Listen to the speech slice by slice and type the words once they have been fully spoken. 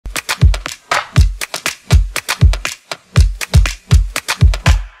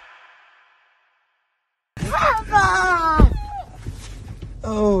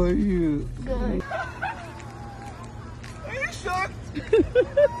How are you? Good. Are you shocked?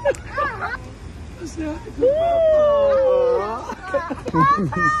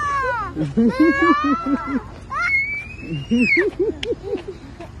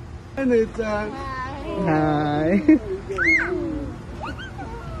 Anita. Hi.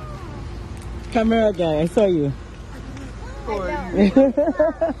 Camera guy, I saw you.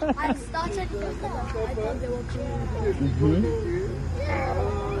 I started because I thought they were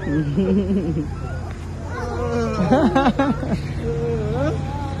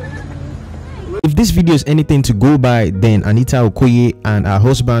If this video is anything to go by, then Anita Okoye and her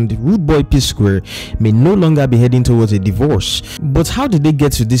husband Rudeboy Psquare may no longer be heading towards a divorce. But how did they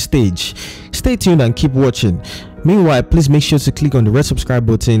get to this stage? Stay tuned and keep watching. Meanwhile, please make sure to click on the red subscribe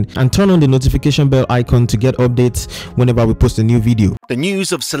button and turn on the notification bell icon to get updates whenever we post a new video. The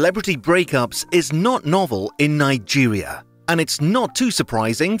news of celebrity breakups is not novel in Nigeria, and it's not too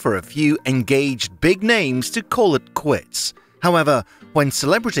surprising for a few engaged big names to call it quits. However, when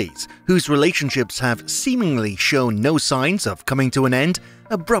celebrities whose relationships have seemingly shown no signs of coming to an end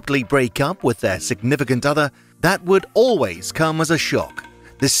abruptly break up with their significant other, that would always come as a shock.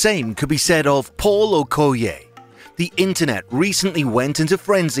 The same could be said of Paul Okoye. The internet recently went into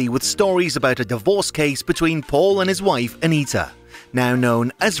frenzy with stories about a divorce case between Paul and his wife Anita, now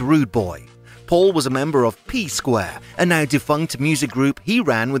known as Rudeboy. Paul was a member of Psquare, a now defunct music group he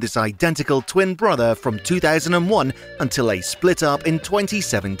ran with his identical twin brother from 2001 until they split up in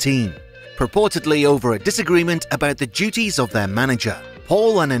 2017, purportedly over a disagreement about the duties of their manager.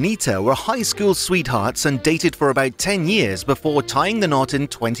 Paul and Anita were high school sweethearts and dated for about 10 years before tying the knot in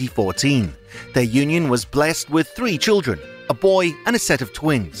 2014. Their union was blessed with 3 children, a boy and a set of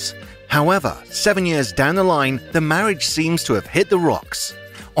twins. However, 7 years down the line, the marriage seems to have hit the rocks.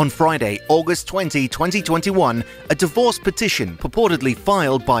 On Friday, August 20, 2021, a divorce petition purportedly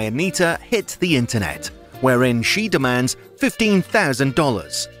filed by Anita hit the internet, wherein she demands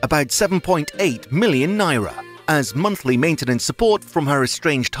 $15,000, about 7.8 million naira, as monthly maintenance support from her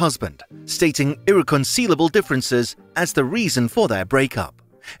estranged husband, stating irreconcilable differences as the reason for their breakup.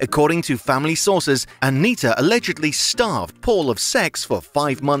 According to family sources, Anita allegedly starved Paul of sex for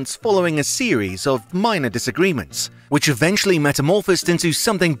 5 months following a series of minor disagreements, which eventually metamorphosed into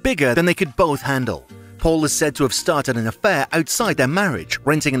something bigger than they could both handle. Paul is said to have started an affair outside their marriage,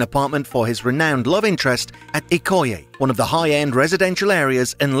 renting an apartment for his renowned love interest at Ikoyi, one of the high-end residential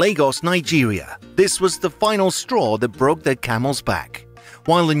areas in Lagos, Nigeria. This was the final straw that broke the camel's back.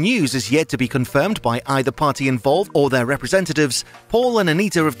 While the news is yet to be confirmed by either party involved or their representatives, Paul and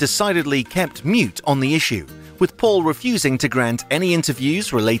Anita have decidedly kept mute on the issue, with Paul refusing to grant any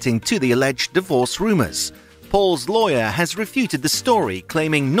interviews relating to the alleged divorce rumors. Paul's lawyer has refuted the story,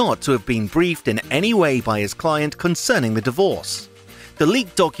 claiming not to have been briefed in any way by his client concerning the divorce. The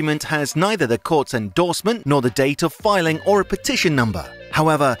leaked document has neither the court's endorsement nor the date of filing or a petition number.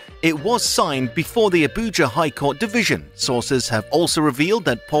 However, it was signed before the Abuja High Court Division. Sources have also revealed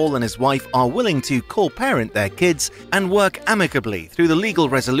that Paul and his wife are willing to co-parent their kids and work amicably through the legal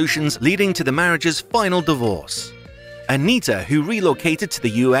resolutions leading to the marriage's final divorce. Anita, who relocated to the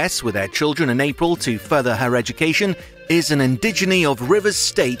US with their children in April to further her education, is an indigene of Rivers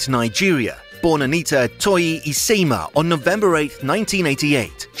State, Nigeria. Born Anita Okoye Isema on November 8,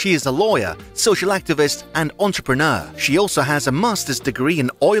 1988. She is a lawyer, social activist, and entrepreneur. She also has a master's degree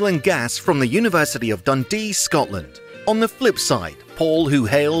in oil and gas from the University of Dundee, Scotland. On the flip side, Paul, who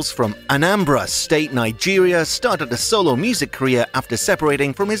hails from Anambra State, Nigeria, started a solo music career after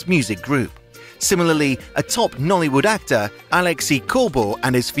separating from his music group. Similarly, a top Nollywood actor, Alex Kobo,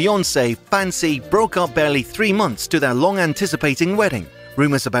 and his fiancée, Fancy, broke up barely 3 months to their long-anticipating wedding.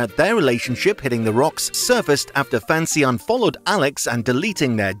 Rumors about their relationship hitting the rocks surfaced after Fancy unfollowed Alex and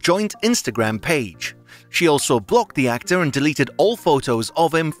deleting their joint Instagram page. She also blocked the actor and deleted all photos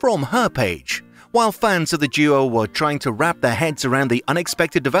of him from her page. While fans of the duo were trying to wrap their heads around the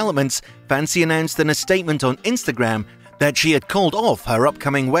unexpected developments, Fancy announced in a statement on Instagram that she had called off her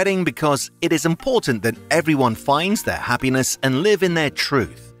upcoming wedding because it is important that everyone finds their happiness and live in their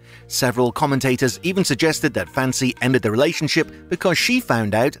truth. Several commentators even suggested that Fancy ended the relationship because she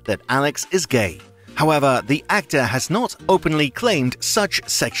found out that Alex is gay. However, the actor has not openly claimed such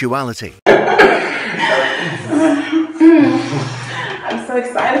sexuality. I'm so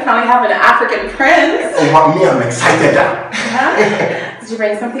excited to finally have an African prince. Oh, me, I'm excited. Yeah? Did you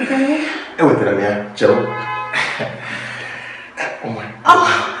bring something for me? Joe. Oh my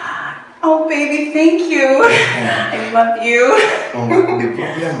God. Oh, baby, thank you. I love you. Oh, the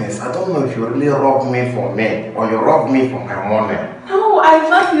problem is, I don't know if you really robbed me for me or you robbed me for my money. No, I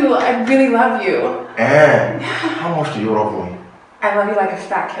love you. I really love you. How much do you rob me? I love you like a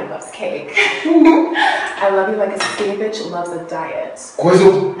fat kid loves cake. I love you like a skinny bitch loves a diet.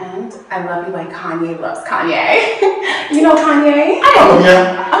 Kozo. And I love you like Kanye loves Kanye. You know Kanye? I'm here.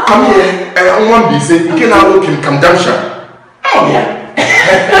 Come here. I want to say, you can look in conjunction. I'm here.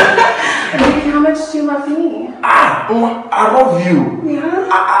 Baby, how much do you love me? I love you. Yeah?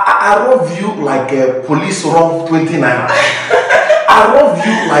 I love you like a police rob 29. I love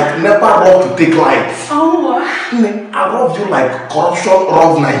you like never rob to take life. Oh. I love you like corruption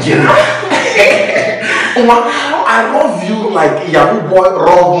rob Nigeria. I love you like Yahoo boy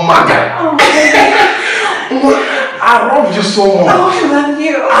rob Maga. Oh. I love you so much. Oh, I love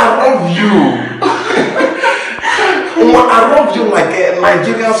you. I love you. I love you like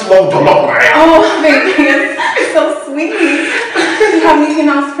Nigerians love Jollof. Oh, baby, it's so sweet. Do you have anything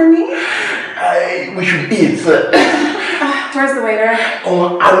else for me? We should eat. Where's the waiter?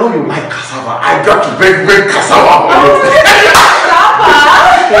 Oh, I know you like cassava. I got to bake cassava.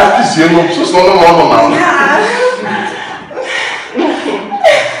 Cassava? Yeah.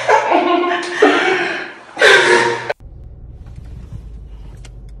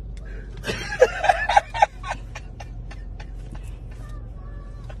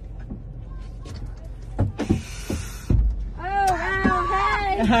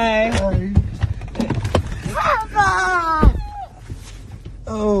 Hi. Papa!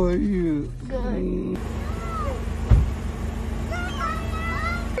 Oh, you. Good.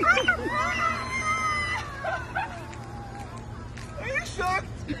 Are you shocked?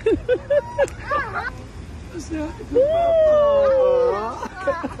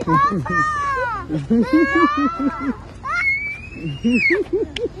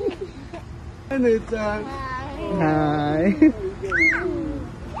 Anita. Hi.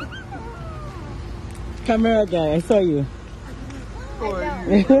 Camera guy, I saw you. I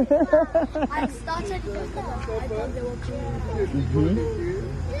started because I thought they were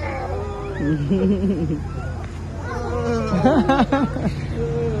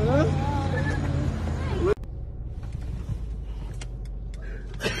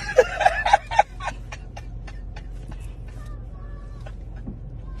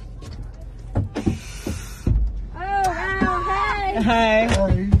Oh, wow, hey! Hi.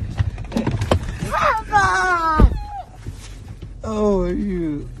 Papa! Oh,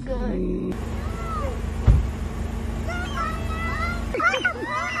 you. Good.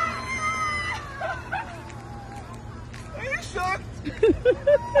 Are you shocked?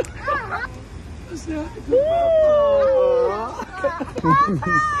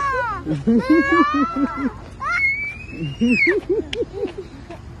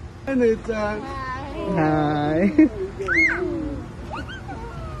 Anita. Hi.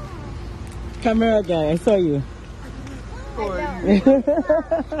 Camera guy, I saw you.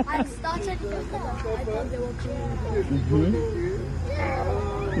 I started because I thought they were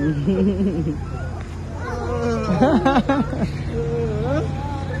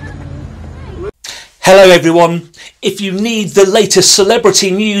Hello everyone. If you need the latest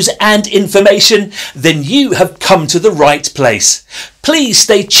celebrity news and information, then you have come to the right place. Please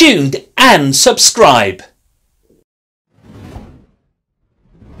stay tuned and subscribe.